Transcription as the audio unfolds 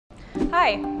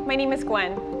Hi, my name is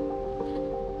Gwen.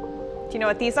 Do you know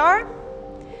what these are?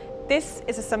 This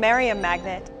is a samarium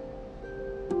magnet,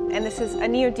 and this is a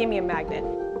neodymium magnet.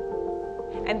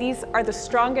 And these are the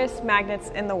strongest magnets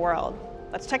in the world.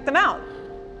 Let's check them out.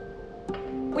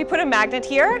 We put a magnet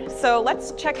here, so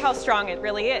let's check how strong it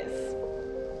really is.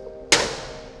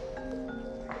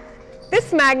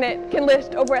 This magnet can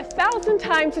lift over 1,000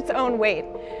 times its own weight.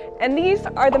 And these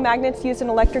are the magnets used in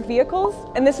electric vehicles,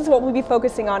 and this is what we'll be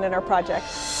focusing on in our project.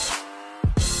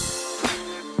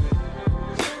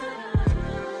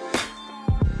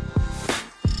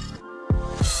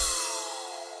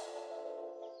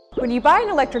 When you buy an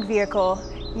electric vehicle,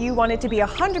 you want it to be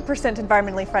 100%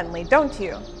 environmentally friendly, don't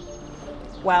you?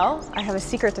 Well, I have a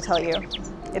secret to tell you.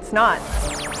 It's not.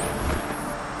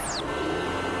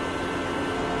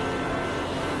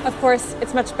 Of course,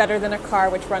 it's much better than a car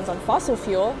which runs on fossil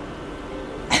fuel.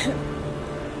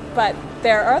 But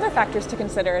there are other factors to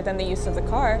consider than the use of the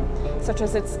car, such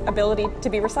as its ability to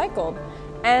be recycled.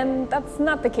 And that's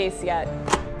not the case yet.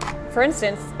 For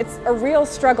instance, it's a real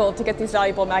struggle to get these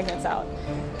valuable magnets out.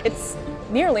 It's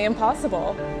nearly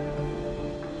impossible.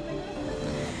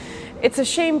 It's a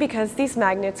shame because these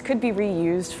magnets could be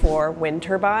reused for wind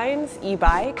turbines,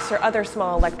 e-bikes, or other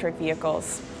small electric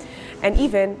vehicles, and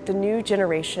even the new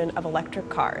generation of electric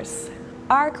cars.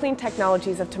 Our clean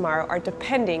technologies of tomorrow are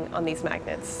depending on these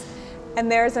magnets.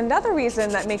 And there's another reason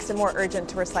that makes it more urgent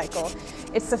to recycle.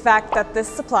 It's the fact that this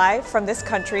supply from this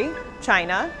country,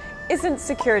 China, isn't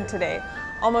secured today.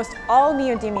 Almost all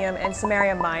neodymium and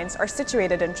samarium mines are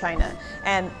situated in China,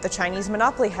 and the Chinese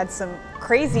monopoly had some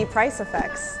crazy price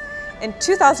effects. In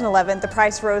 2011, the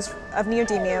price rose of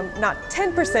neodymium not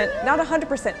 10%, not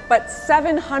 100%, but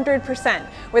 700%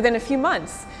 within a few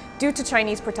months due to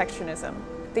Chinese protectionism.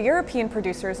 The European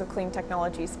producers of clean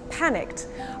technologies panicked.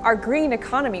 Our green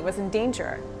economy was in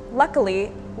danger.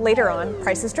 Luckily, later on,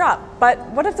 prices dropped. But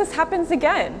what if this happens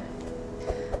again?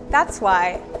 That's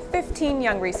why 15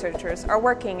 young researchers are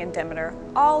working in DEMETER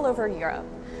all over Europe.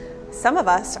 Some of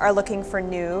us are looking for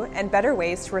new and better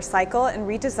ways to recycle and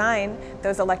redesign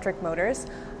those electric motors.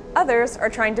 Others are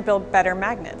trying to build better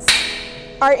magnets.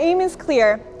 Our aim is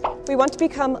clear. We want to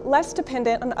become less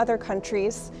dependent on other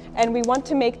countries, and we want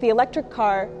to make the electric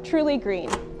car truly green.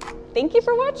 Thank you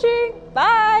for watching.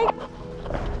 Bye!